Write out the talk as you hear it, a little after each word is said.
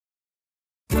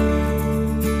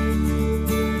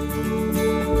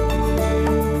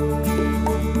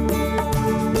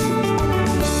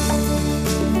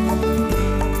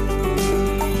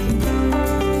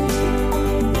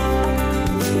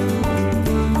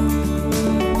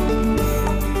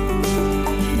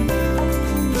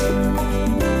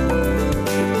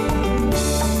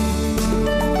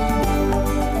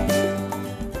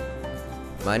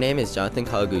name is Jonathan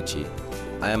Kawaguchi.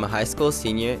 I am a high school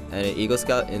senior and an Eagle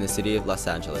Scout in the city of Los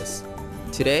Angeles.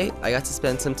 Today, I got to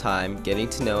spend some time getting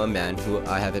to know a man who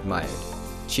I have admired,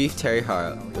 Chief Terry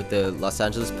Hara with the Los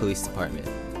Angeles Police Department.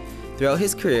 Throughout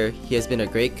his career, he has been a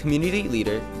great community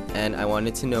leader, and I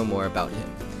wanted to know more about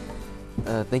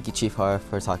him. Thank you, Chief Hara,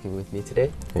 for talking with me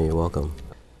today. Hey, you're welcome.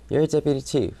 You're a deputy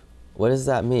chief. What does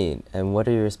that mean, and what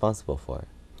are you responsible for?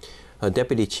 A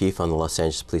deputy chief on the Los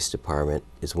Angeles Police Department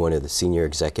is one of the senior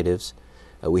executives.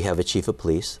 We have a chief of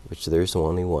police, which there's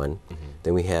only one.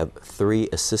 Then we have 3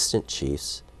 assistant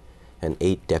chiefs and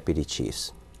 8 deputy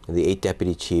chiefs. And the 8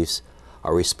 deputy chiefs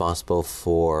are responsible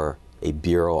for a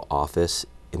bureau office.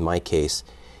 In my case,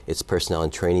 it's Personnel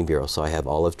and Training Bureau, so I have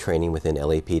all of training within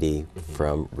LAPD,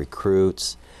 from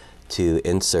recruits to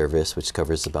in-service, which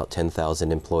covers about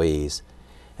 10,000 employees.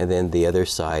 And then the other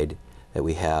side that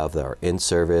we have are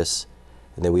in-service,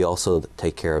 and then we also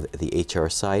take care of the HR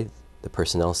side, the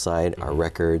personnel side, our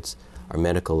records, our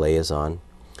medical liaison.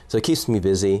 So it keeps me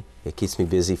busy. It keeps me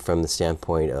busy from the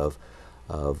standpoint of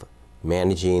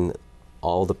managing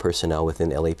all the personnel within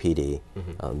LAPD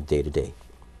day to day.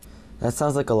 That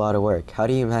sounds like a lot of work. How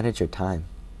do you manage your time?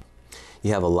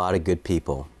 You have a lot of good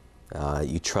people.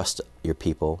 You trust your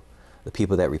people, the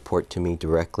people that report to me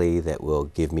directly, that will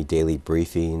give me daily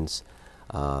briefings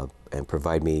and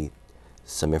provide me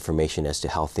some information as to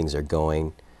how things are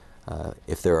going.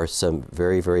 If there are some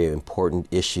very, very important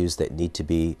issues that need to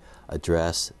be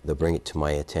addressed, they'll bring it to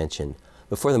my attention.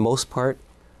 But for the most part,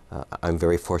 I'm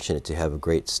very fortunate to have a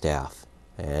great staff,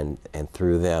 and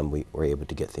through them, we're able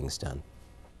to get things done.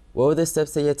 What were the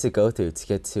steps that you had to go through to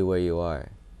get to where you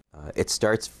are? It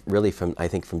starts really from, I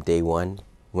think, from day one.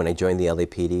 When I joined the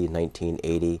LAPD in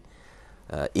 1980,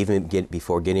 even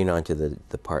before getting onto the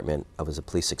department, I was a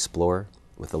police explorer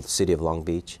with the city of Long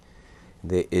Beach.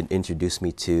 It introduced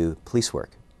me to police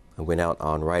work. I went out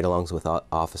on ride-alongs with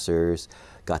officers,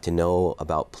 got to know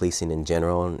about policing in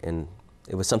general, and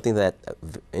it was something that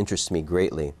interested me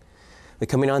greatly. But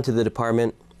coming onto the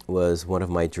department was one of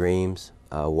my dreams.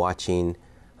 Watching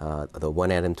the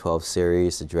 1 Adam 12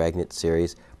 series, the Dragnet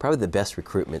series, probably the best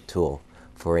recruitment tool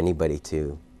for anybody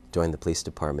to join the police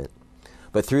department.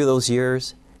 But through those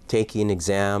years, taking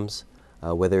exams,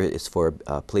 whether it's for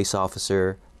a police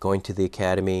officer, going to the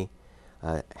academy,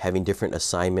 having different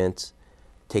assignments,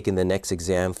 taking the next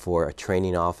exam for a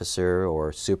training officer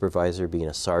or supervisor, being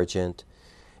a sergeant,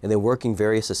 and then working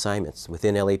various assignments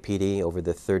within LAPD. Over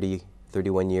the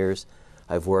 31 years,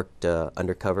 I've worked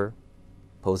undercover,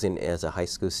 posing as a high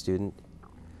school student,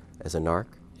 as a narc,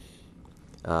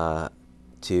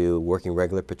 to working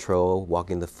regular patrol,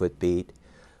 walking the footbeat.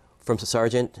 From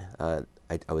sergeant,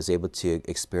 I was able to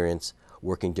experience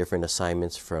working different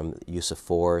assignments, from use of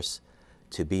force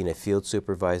to being a field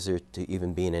supervisor to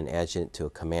even being an adjutant to a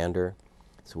commander.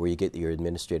 So where you get your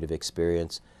administrative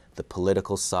experience, the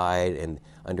political side, and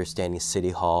understanding City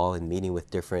Hall and meeting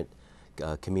with different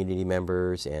community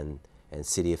members and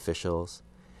city officials.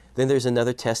 Then there's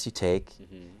another test you take,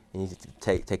 and you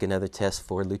take another test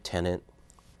for lieutenant.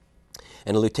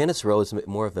 And a lieutenant's role is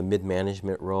more of a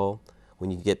mid-management role. When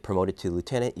you get promoted to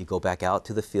lieutenant, you go back out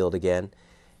to the field again,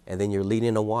 and then you're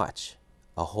leading a watch,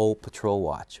 a whole patrol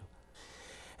watch.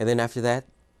 And then after that,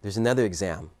 there's another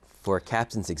exam for a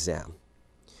captain's exam.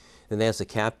 Then as a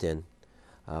captain,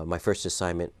 my first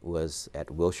assignment was at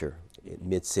Wilshire,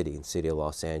 mid-city, in the city of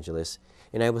Los Angeles,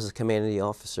 and I was a commanding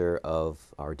officer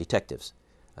of our detectives.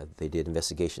 They did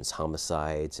investigations,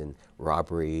 homicides and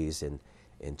robberies and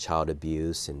child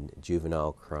abuse and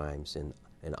juvenile crimes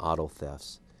and auto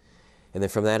thefts. And then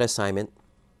from that assignment,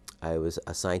 I was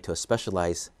assigned to a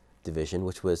specialized division,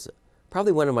 which was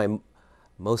probably one of my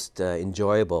most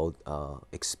enjoyable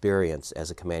experience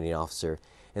as a commanding officer,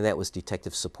 and that was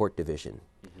Detective Support Division.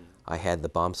 I had the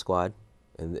bomb squad,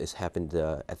 and this happened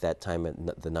at that time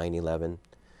at the 9/11,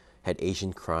 had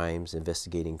Asian crimes,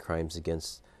 investigating crimes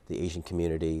against the Asian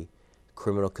community,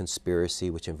 criminal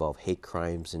conspiracy, which involved hate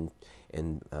crimes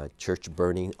and church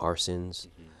burning, arsons,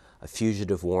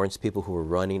 fugitive warrants, people who were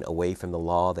running away from the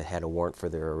law that had a warrant for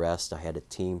their arrest. I had a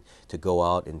team to go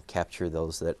out and capture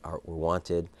those that were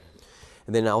wanted.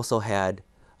 And then I also had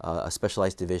a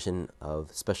specialized division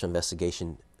of Special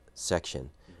Investigation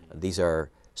Section. These are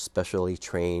specially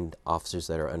trained officers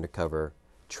that are undercover,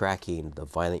 tracking the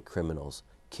violent criminals,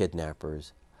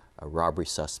 kidnappers, robbery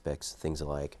suspects, things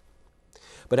alike.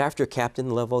 But after captain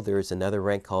level, there is another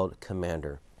rank called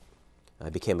commander.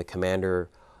 I became a commander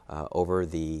over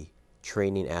the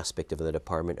training aspect of the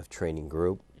Department of Training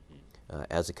Group.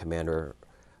 As a commander,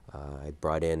 I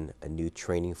brought in a new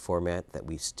training format that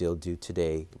we still do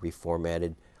today,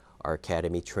 reformatted our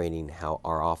academy training, how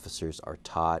our officers are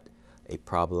taught a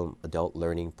adult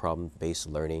learning, problem-based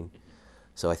learning.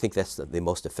 So I think that's the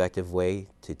most effective way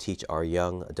to teach our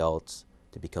young adults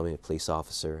to becoming a police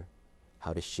officer,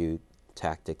 how to shoot,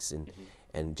 tactics,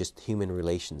 and just human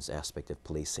relations aspect of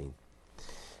policing.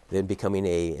 Then becoming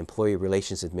a employee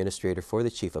relations administrator for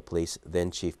the Chief of Police,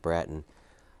 then Chief Bratton.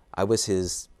 I was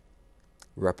his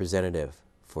representative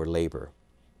for labor.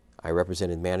 I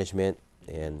represented management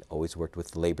and always worked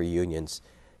with the labor unions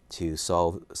to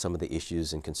solve some of the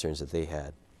issues and concerns that they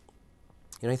had.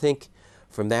 And I think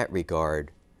from that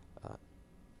regard,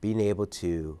 being able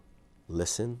to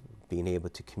listen, being able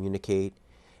to communicate,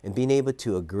 and being able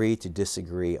to agree to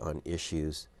disagree on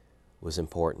issues was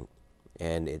important.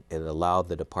 And it allowed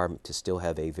the department to still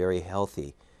have a very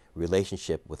healthy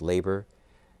relationship with labor,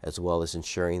 as well as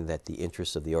ensuring that the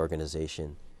interests of the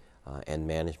organization and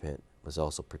management was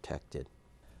also protected.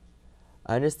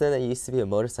 I understand that you used to be a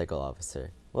motorcycle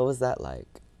officer. What was that like?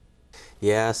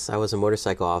 Yes, I was a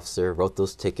motorcycle officer, wrote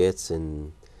those tickets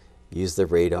and used the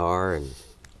radar, and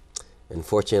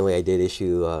unfortunately I did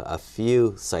issue a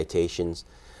few citations,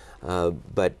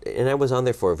 and I was on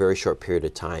there for a very short period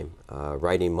of time.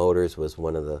 Riding motors was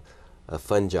one of the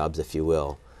fun jobs, if you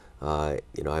will.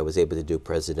 You know, I was able to do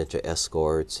presidential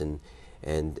escorts and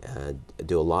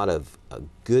do a lot of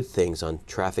good things on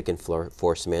traffic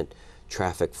enforcement,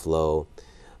 traffic flow.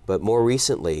 But more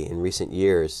recently, in recent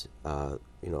years,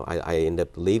 you know, I ended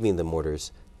up leaving the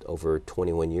motors over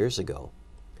 21 years ago.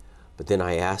 But then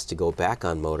I asked to go back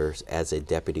on motors as a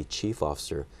deputy chief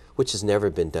officer, which has never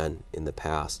been done in the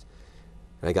past.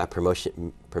 And I got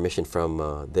permission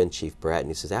from then Chief Bratton.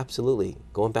 He says, absolutely,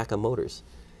 going back on motors.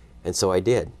 And so I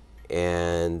did.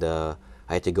 And I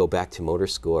had to go back to motor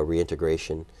school, a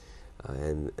reintegration.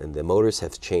 And the motors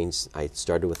have changed. I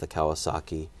started with a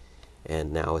Kawasaki,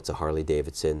 and now it's a Harley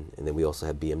Davidson, and then we also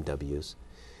have BMWs.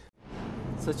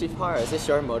 So Chief Hara, is this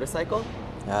your motorcycle?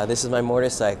 This is my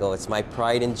motorcycle. It's my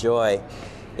pride and joy.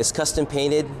 It's custom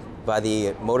painted by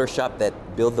the motor shop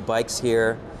that build the bikes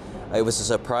here. It was a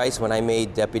surprise when I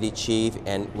made Deputy Chief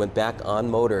and went back on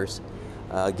motors,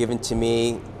 given to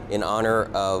me in honor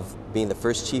of being the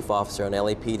first Chief Officer on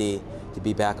LAPD to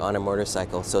be back on a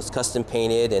motorcycle. So it's custom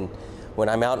painted, and when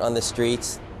I'm out on the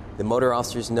streets, the motor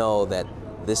officers know that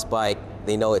this bike,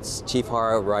 they know it's Chief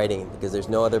Hara riding, because there's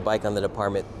no other bike on the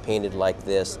department painted like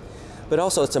this. But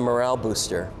also it's a morale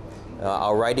booster.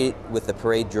 I'll ride it with the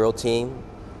parade drill team.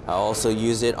 I'll also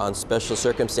use it on special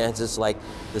circumstances, like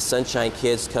the Sunshine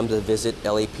Kids come to visit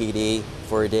LAPD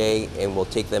for a day, and we'll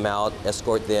take them out,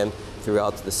 escort them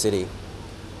throughout the city.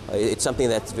 It's something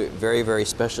that's very, very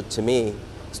special to me.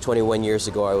 It's 21 years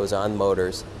ago I was on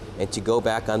motors, and to go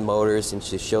back on motors and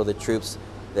to show the troops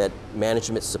that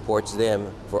management supports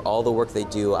them for all the work they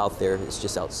do out there is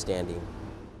just outstanding.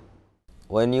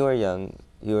 When you were young,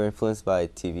 you were influenced by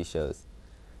TV shows.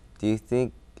 Do you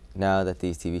think now that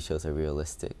these TV shows are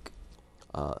realistic?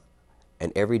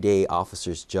 An everyday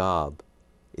officer's job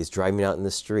is driving out in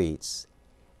the streets,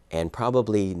 and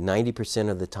probably 90%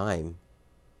 of the time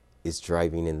is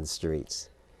driving in the streets.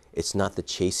 It's not the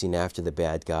chasing after the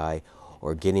bad guy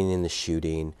or getting in the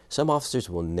shooting. Some officers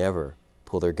will never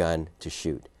pull their gun to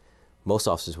shoot. Most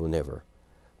officers will never.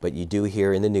 But you do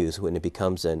hear in the news when it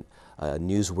becomes a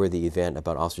newsworthy event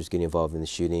about officers getting involved in the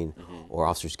shooting, or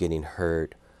officers getting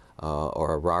hurt,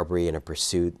 or a robbery and a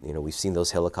pursuit. You know, we've seen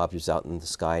those helicopters out in the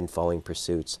sky and following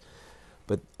pursuits.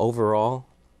 But overall,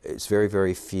 it's very,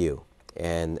 very few.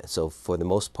 And so for the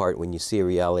most part, when you see a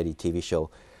reality TV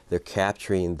show, they're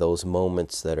capturing those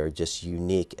moments that are just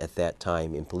unique at that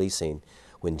time in policing,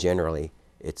 when generally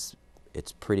it's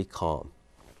pretty calm.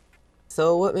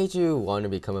 So what made you want to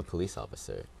become a police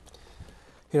officer?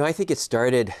 You know, I think it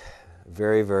started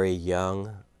very, very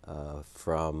young,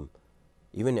 from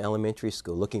even elementary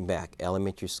school. Looking back,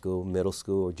 elementary school, middle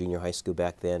school, or junior high school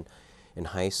back then, in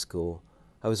high school,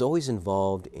 I was always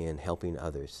involved in helping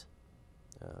others,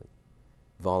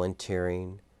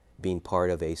 volunteering, being part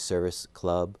of a service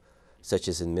club, such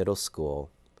as in middle school.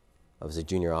 I was a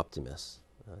junior optimist.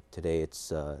 Today it's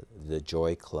the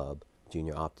Joy Club,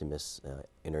 Junior Optimist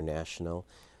International.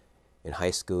 In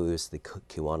high school it was the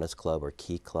Kiwanis Club or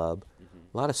Key Club.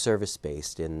 A lot of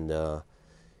service-based, and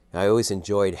I always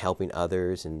enjoyed helping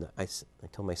others, and I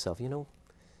told myself, you know,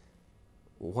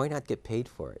 why not get paid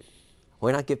for it?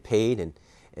 Why not get paid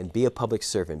and be a public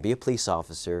servant, be a police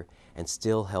officer, and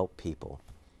still help people?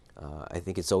 I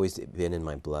think it's always been in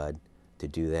my blood to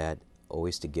do that,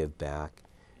 always to give back.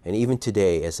 And even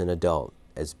today, as an adult,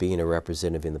 as being a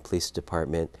representative in the police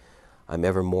department, I'm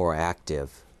ever more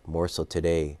active, more so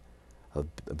today, of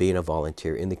being a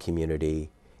volunteer in the community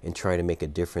and trying to make a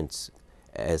difference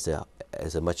as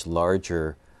a much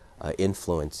larger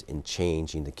influence in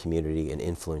changing the community and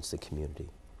influence the community.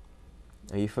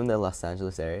 Are you from the Los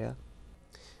Angeles area?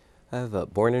 I'm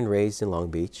born and raised in Long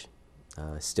Beach.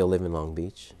 Still live in Long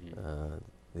Beach.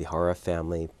 The Hara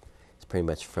family is pretty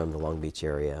much from the Long Beach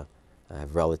area. I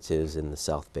have relatives in the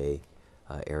South Bay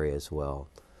area as well.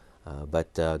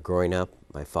 But growing up,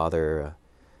 my father,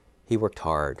 he worked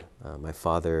hard. My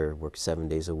father worked 7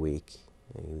 days a week.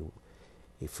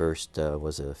 He first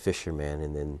was a fisherman,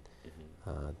 and then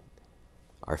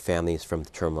our family is from the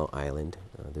Terminal Island.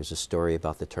 There's a story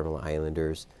about the Terminal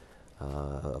Islanders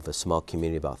of a small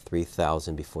community, about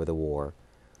 3,000 before the war.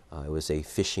 It was a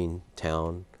fishing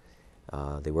town.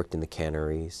 They worked in the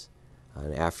canneries.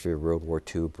 And after World War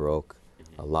II broke,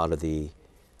 a lot of the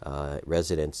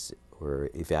residents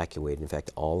were evacuated. In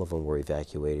fact, all of them were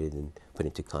evacuated and put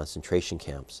into concentration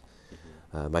camps.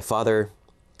 My father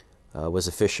was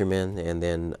a fisherman, and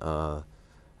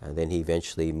then he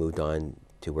eventually moved on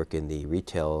to work in the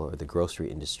retail or the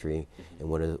grocery industry, and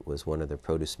was one of the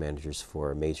produce managers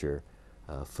for a major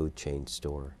food chain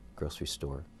store, grocery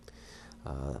store.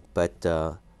 But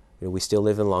you know, we still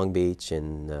live in Long Beach,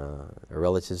 and our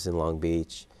relatives in Long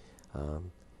Beach,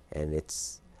 and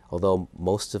although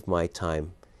most of my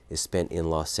time is spent in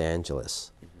Los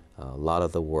Angeles, a lot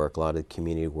of the work, a lot of the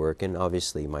community work, and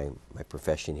obviously my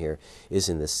profession here is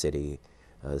in the city.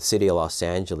 The city of Los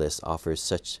Angeles offers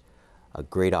such a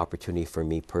great opportunity for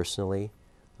me personally,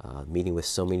 meeting with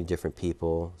so many different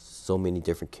people, so many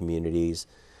different communities.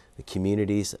 The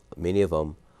communities, many of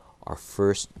them, are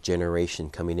first generation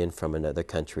coming in from another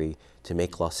country to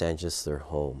make Los Angeles their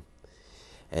home.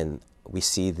 And we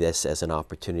see this as an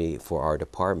opportunity for our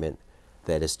department,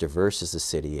 that as diverse as the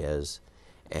city is,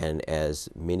 and as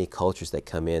many cultures that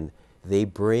come in, they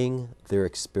bring their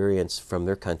experience from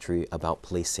their country about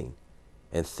policing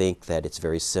and think that it's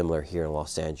very similar here in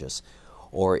Los Angeles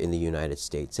or in the United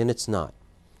States, and it's not.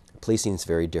 Policing is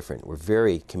very different. We're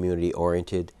very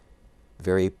community-oriented,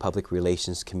 very public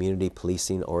relations, community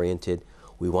policing-oriented.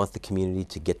 We want the community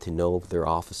to get to know their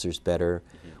officers better.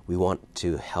 We want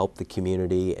to help the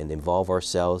community and involve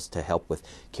ourselves to help with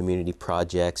community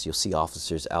projects. You'll see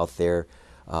officers out there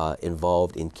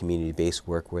involved in community-based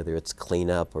work, whether it's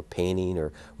cleanup or painting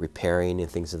or repairing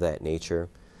and things of that nature.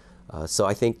 So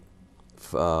I think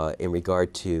in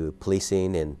regard to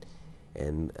policing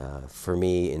and for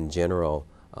me in general,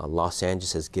 Los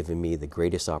Angeles has given me the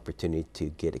greatest opportunity to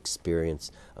get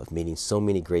experience of meeting so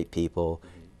many great people,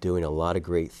 doing a lot of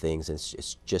great things, and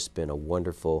it's just been a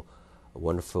wonderful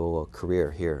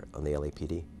career here on the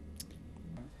LAPD.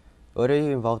 What are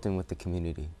you involved in with the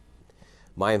community?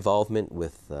 My involvement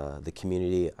with the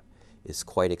community is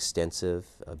quite extensive.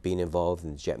 Being involved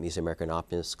in the Japanese American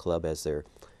Optimist Club as their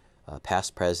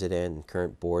past president and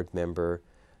current board member.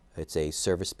 It's a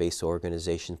service-based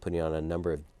organization putting on a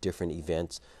number of different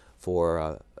events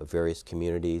for various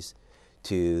communities,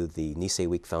 to the Nisei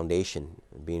Week Foundation,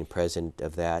 being president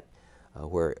of that,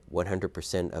 where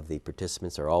 100% of the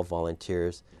participants are all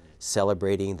volunteers,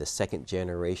 celebrating the second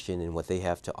generation and what they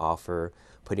have to offer,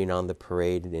 putting on the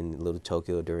parade in Little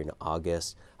Tokyo during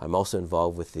August. I'm also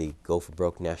involved with the Go for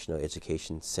Broke National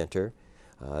Education Center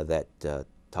that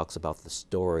talks about the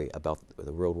story about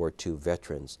the World War II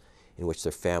veterans, in which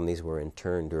their families were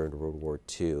interned during World War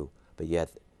II, but yet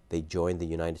they joined the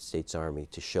United States Army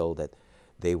to show that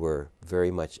they were very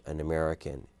much an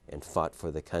American and fought for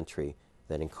the country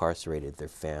that incarcerated their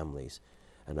families.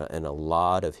 And a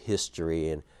lot of history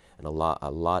and a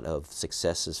lot of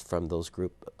successes from those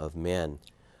group of men,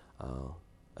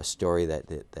 a story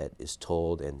that is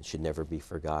told and should never be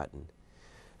forgotten.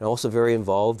 And also very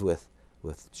involved with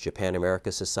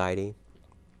Japan-America Society.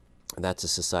 That's a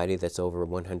society that's over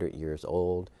 100 years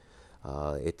old.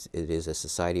 It is a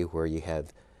society where you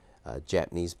have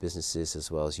Japanese businesses as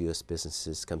well as U.S.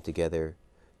 businesses come together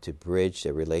to bridge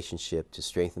their relationship, to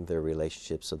strengthen their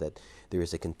relationship, so that there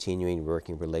is a continuing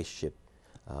working relationship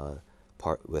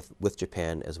with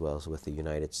Japan as well as with the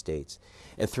United States.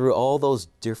 And through all those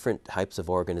different types of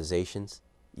organizations,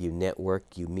 you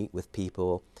network, you meet with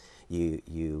people,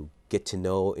 you get to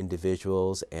know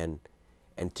individuals, and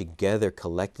together,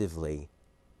 collectively,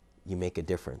 you make a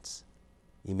difference.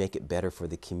 You make it better for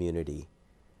the community.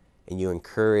 And you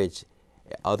encourage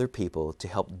other people to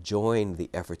help join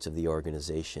the efforts of the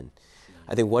organization.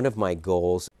 I think one of my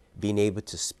goals, being able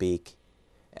to speak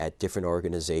at different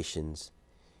organizations,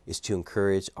 is to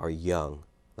encourage our young,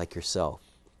 like yourself,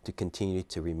 to continue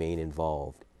to remain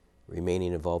involved,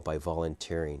 remaining involved by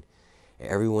volunteering.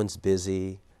 Everyone's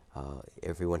busy,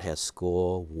 everyone has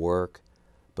school, work,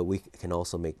 but we can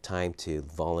also make time to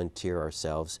volunteer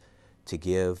ourselves, to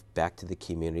give back to the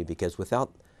community, because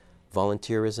without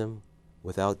volunteerism,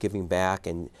 without giving back,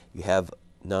 and you have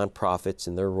nonprofits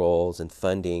and their roles and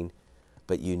funding,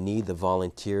 but you need the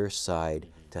volunteer side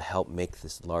to help make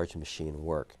this large machine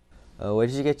work. Where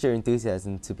did you get your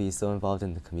enthusiasm to be so involved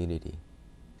in the community?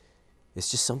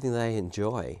 It's just something that I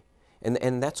enjoy.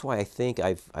 And that's why I think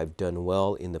I've done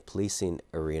well in the policing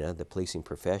arena, the policing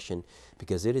profession,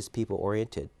 because it is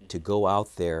people-oriented. To go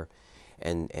out there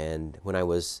and when I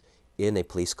was in a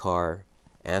police car,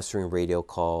 answering radio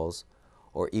calls,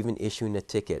 or even issuing a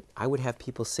ticket, I would have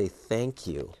people say thank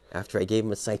you after I gave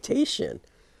them a citation.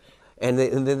 And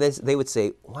then they would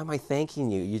say, why am I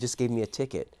thanking you? You just gave me a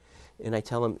ticket. And I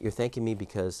tell them, you're thanking me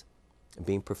because I'm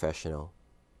being professional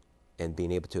and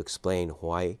being able to explain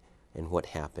why and what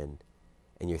happened,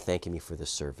 and you're thanking me for the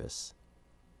service.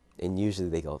 And usually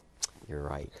they go, you're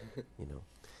right, you know.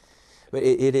 But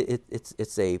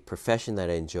it's a profession that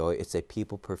I enjoy. It's a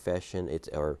people profession. It's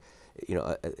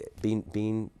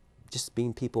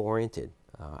being people oriented.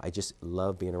 I just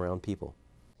love being around people.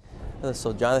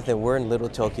 So Jonathan, we're in Little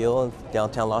Tokyo, in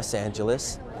downtown Los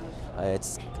Angeles.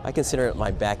 I consider it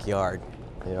my backyard.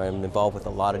 You know, I'm involved with a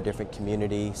lot of different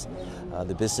communities,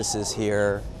 the businesses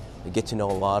here. I get to know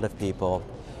a lot of people,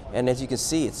 and as you can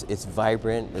see, it's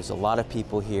vibrant. There's a lot of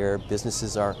people here.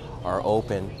 Businesses are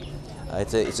open.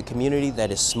 It's a community that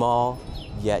is small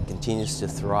yet continues to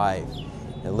thrive.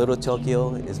 And Little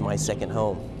Tokyo is my second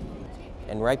home.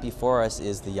 And right before us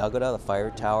is the Yagoda, the fire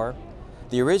tower.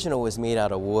 The original was made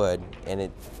out of wood,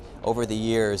 and over the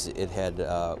years it had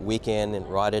weakened and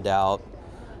rotted out,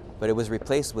 but it was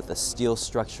replaced with a steel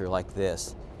structure like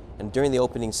this. And during the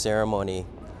opening ceremony,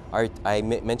 I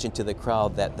mentioned to the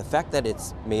crowd that the fact that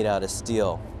it's made out of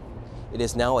steel, it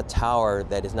is now a tower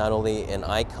that is not only an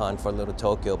icon for Little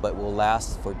Tokyo, but will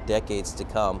last for decades to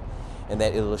come, and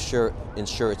that it will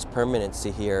ensure its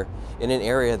permanency here in an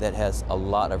area that has a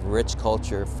lot of rich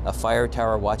culture, a fire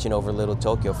tower watching over Little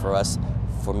Tokyo for us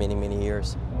for many, many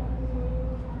years.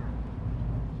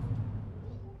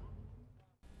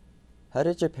 How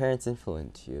did your parents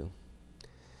influence you?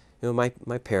 You know,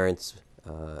 my parents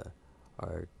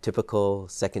are typical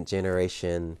second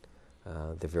generation.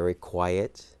 They're very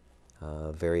quiet,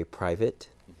 very private.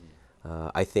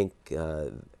 I think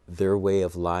their way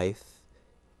of life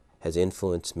has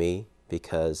influenced me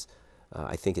because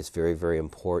I think it's very, very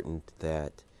important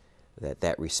that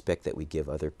respect that we give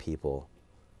other people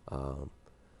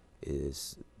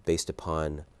is based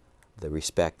upon the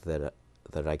respect that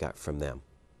I got from them,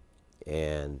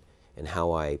 and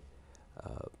how I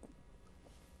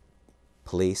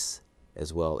police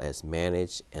as well as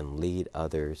manage and lead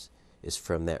others is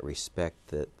from that respect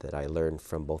that I learned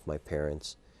from both my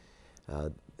parents.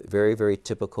 Very, very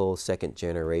typical second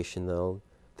generation though.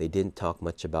 They didn't talk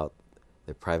much about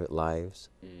their private lives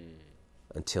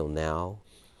until now.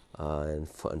 And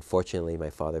unfortunately,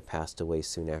 my father passed away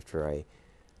soon after I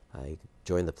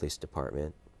joined the police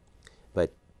department.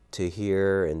 But to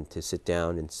hear and to sit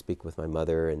down and speak with my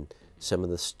mother and some of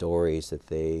the stories that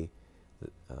they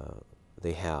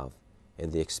have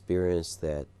and the experience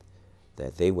that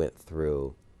they went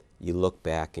through, you look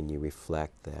back and you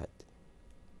reflect that,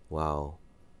 wow,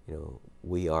 you know,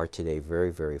 we are today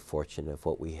very, very fortunate of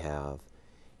what we have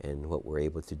and what we're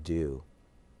able to do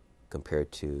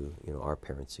compared to, you know, our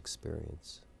parents'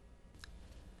 experience.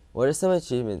 What are some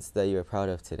achievements that you are proud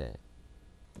of today?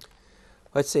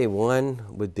 I'd say one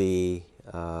would be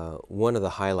one of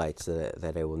the highlights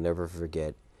that I will never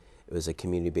forget. It was a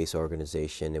community-based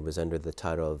organization. It was under the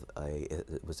title of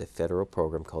it was a federal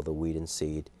program called the Weed and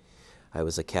Seed. I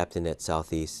was a captain at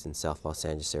Southeast and South Los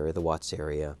Angeles area, the Watts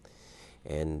area,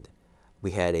 and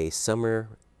we had a summer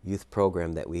youth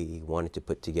program that we wanted to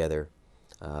put together.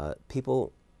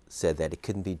 People said that it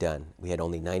couldn't be done. We had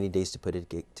only 90 days to put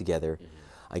it together.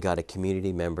 I got a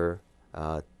community member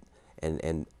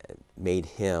and made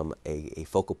him a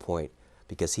focal point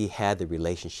because he had the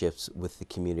relationships with the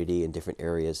community in different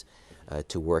areas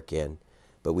to work in.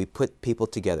 But we put people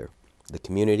together, the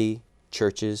community,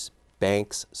 churches,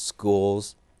 banks,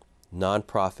 schools,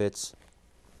 nonprofits,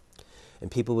 and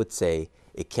people would say,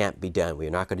 it can't be done. We're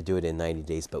not going to do it in 90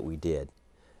 days, but we did.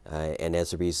 And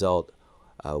as a result,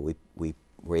 we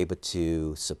were able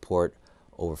to support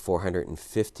over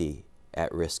 450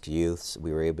 at-risk youths.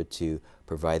 We were able to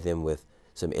provide them with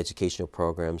some educational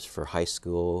programs for high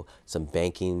school, some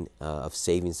banking of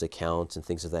savings accounts and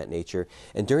things of that nature.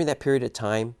 And during that period of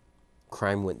time,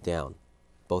 crime went down,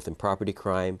 both in property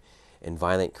crime and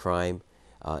violent crime.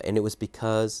 And it was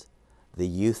because the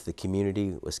youth, the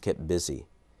community was kept busy.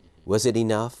 Was it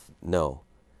enough? No.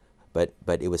 But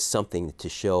it was something to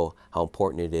show how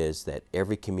important it is that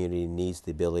every community needs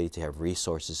the ability to have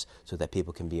resources so that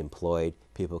people can be employed,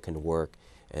 people can work,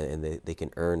 and they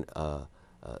can earn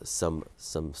some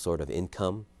sort of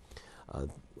income.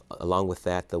 Along with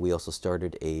that, though, we also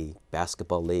started a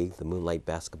basketball league, the Moonlight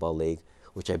Basketball League,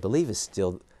 which I believe is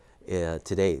still,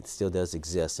 today, it still does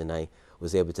exist, and I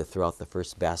was able to throw out the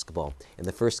first basketball. And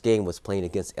the first game was playing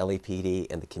against LAPD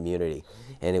and the community,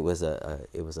 and it was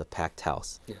a packed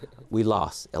house. We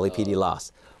lost, LAPD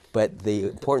lost. But the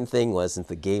important thing wasn't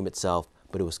the game itself,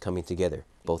 but it was coming together,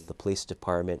 both the police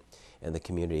department and the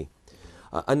community.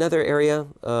 Another area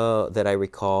that I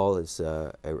recall is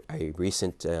a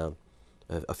recent,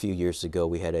 a few years ago,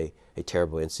 we had a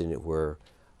terrible incident where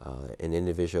an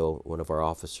individual, one of our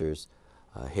officers,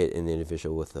 hit an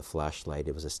individual with a flashlight.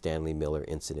 It was a Stanley Miller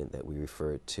incident that we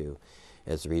referred to.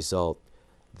 As a result,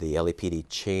 the LAPD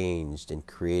changed and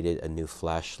created a new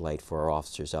flashlight for our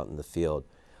officers out in the field.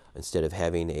 Instead of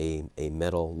having a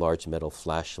large metal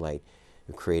flashlight,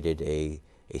 we created a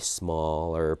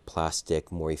smaller plastic,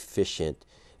 more efficient,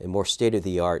 and more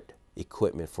state-of-the-art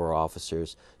equipment for our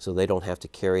officers, so they don't have to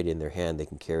carry it in their hand. They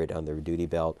can carry it on their duty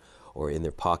belt or in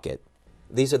their pocket.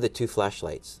 These are the two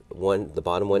flashlights. The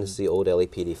bottom one is the old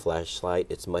LAPD flashlight.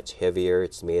 It's much heavier.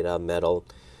 It's made out of metal.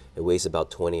 It weighs about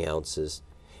 20 ounces.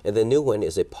 And the new one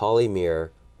is a polymer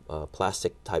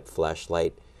plastic type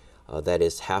flashlight that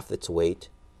is half its weight.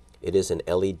 It is an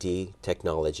LED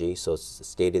technology, so it's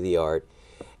state-of-the-art.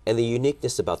 And the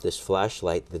uniqueness about this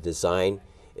flashlight, the design,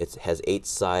 it has 8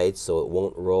 sides, so it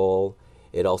won't roll.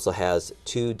 It also has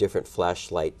 2 different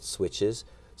flashlight switches,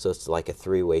 so it's like a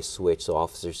 3-way switch, so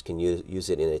officers can use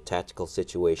it in a tactical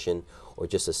situation or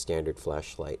just a standard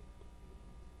flashlight.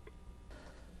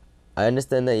 I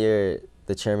understand that you're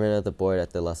the chairman of the board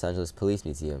at the Los Angeles Police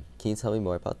Museum. Can you tell me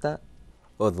more about that?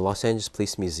 Well, the Los Angeles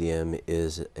Police Museum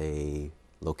is a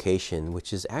location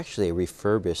which is actually a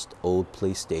refurbished old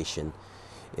police station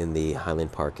in the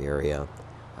Highland Park area.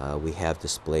 We have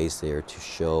displays there to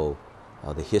show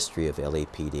the history of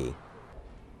LAPD.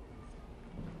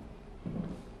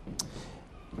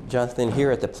 Jonathan,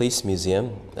 here at the Police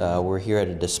Museum, we're here at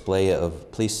a display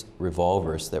of police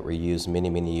revolvers that were used many,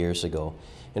 many years ago.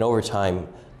 And over time,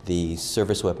 the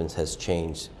service weapons has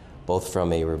changed, both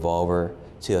from a revolver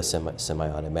to a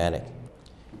semi-automatic.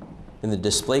 In the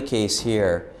display case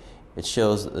here, it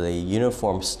shows the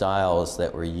uniform styles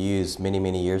that were used many,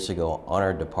 many years ago on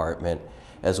our department,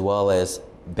 as well as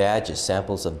badges,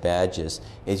 samples of badges.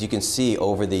 As you can see,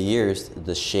 over the years,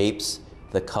 the shapes,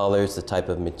 the colors, the type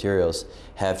of materials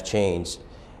have changed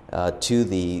to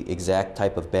the exact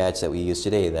type of badge that we use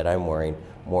today that I'm wearing,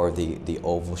 more of the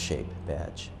oval shape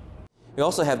badge. We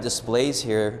also have displays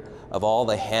here of all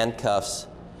the handcuffs,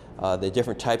 the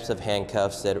different types of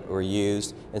handcuffs that were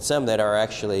used, and some that are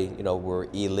actually, were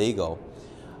illegal.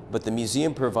 But the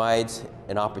museum provides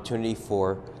an opportunity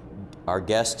for our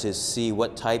guests to see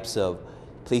what types of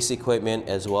police equipment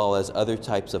as well as other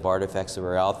types of artifacts that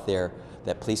were out there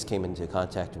that police came into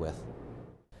contact with.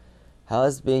 How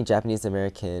has being Japanese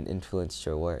American influenced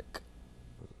your work?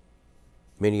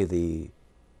 Many of the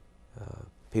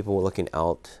people looking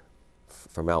out,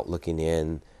 from out looking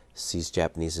in, sees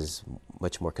Japanese as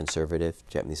much more conservative,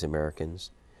 Japanese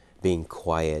Americans, being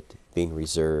quiet, being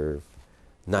reserved,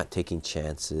 not taking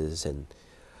chances, and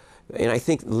I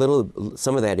think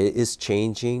some of that is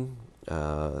changing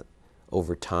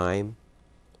over time,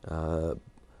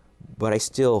 but I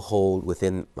still hold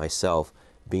within myself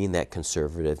being that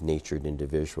conservative natured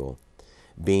individual,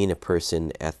 being a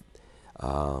person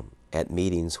at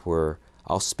meetings where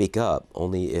I'll speak up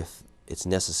only if it's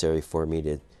necessary for me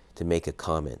to make a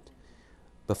comment.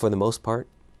 But for the most part,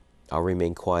 I'll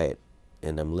remain quiet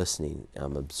and I'm listening,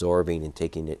 I'm absorbing and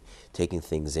taking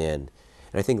things in.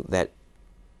 And I think that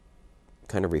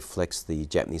kind of reflects the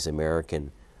Japanese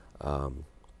American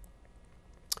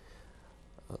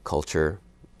culture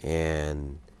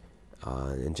and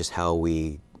just how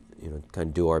we kind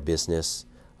of do our business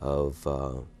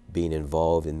of being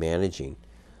involved in managing.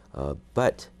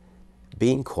 But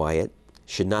being quiet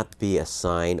should not be a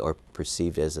sign or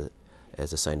perceived as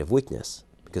a sign of weakness,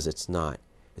 because it's not.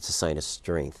 It's a sign of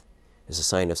strength. It's a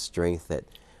sign of strength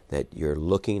that you're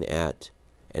looking at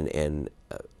and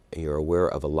you're aware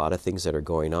of a lot of things that are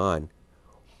going on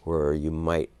where you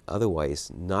might otherwise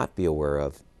not be aware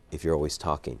of if you're always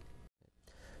talking.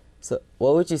 So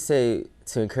what would you say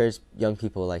to encourage young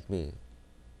people like me?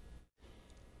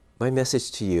 My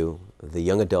message to you, the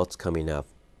young adults coming up,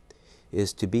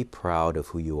 is to be proud of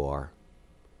who you are.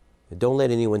 Don't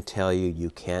let anyone tell you you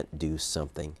can't do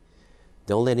something.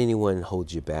 Don't let anyone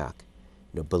hold you back.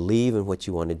 Believe in what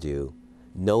you want to do.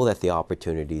 Know that the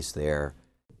opportunity is there.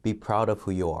 Be proud of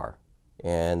who you are.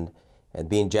 And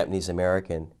being Japanese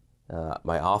American,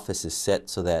 my office is set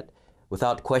so that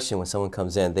without question, when someone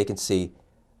comes in, they can see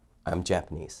I'm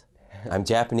Japanese. I'm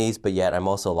Japanese, but yet I'm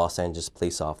also a Los Angeles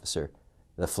police officer.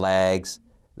 The flags,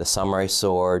 the samurai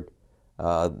sword,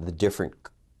 the different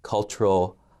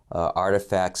cultural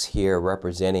artifacts here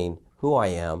representing who I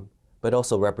am, but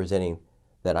also representing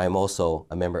that I'm also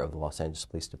a member of the Los Angeles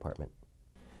Police Department.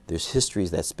 There's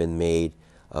histories that's been made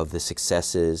of the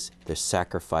successes, the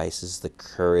sacrifices, the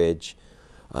courage,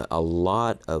 a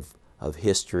lot of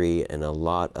history and a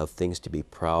lot of things to be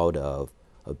proud of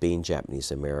being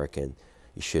Japanese American.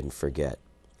 You shouldn't forget.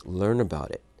 Learn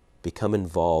about it. Become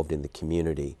involved in the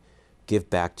community. Give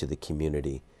back to the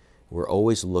community. We're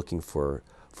always looking for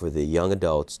the young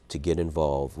adults to get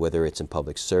involved, whether it's in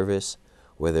public service,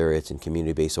 whether it's in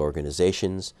community-based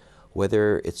organizations,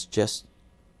 whether it's just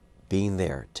being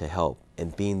there to help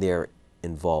and being there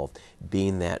involved,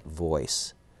 being that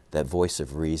voice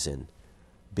of reason.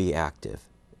 Be active.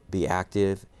 Be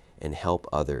active and help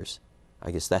others.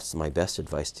 I guess that's my best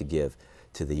advice to give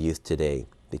to the youth today,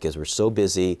 because we're so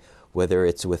busy, whether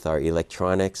it's with our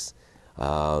electronics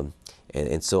and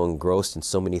so engrossed in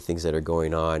so many things that are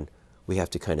going on, we have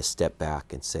to kind of step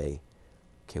back and say,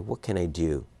 okay, what can I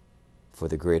do for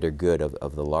the greater good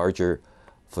of the larger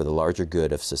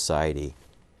good of society?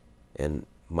 And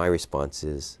my response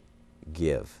is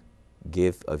give.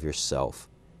 Give of yourself.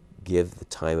 Give the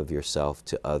time of yourself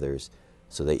to others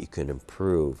so that you can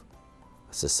improve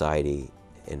society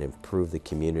and improve the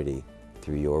community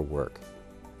through your work.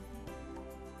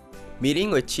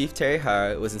 Meeting with Chief Terry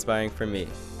Hara was inspiring for me.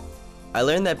 I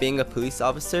learned that being a police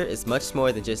officer is much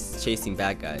more than just chasing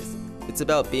bad guys. It's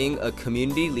about being a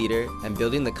community leader and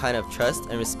building the kind of trust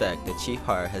and respect that Chief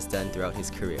Hara has done throughout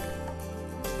his career.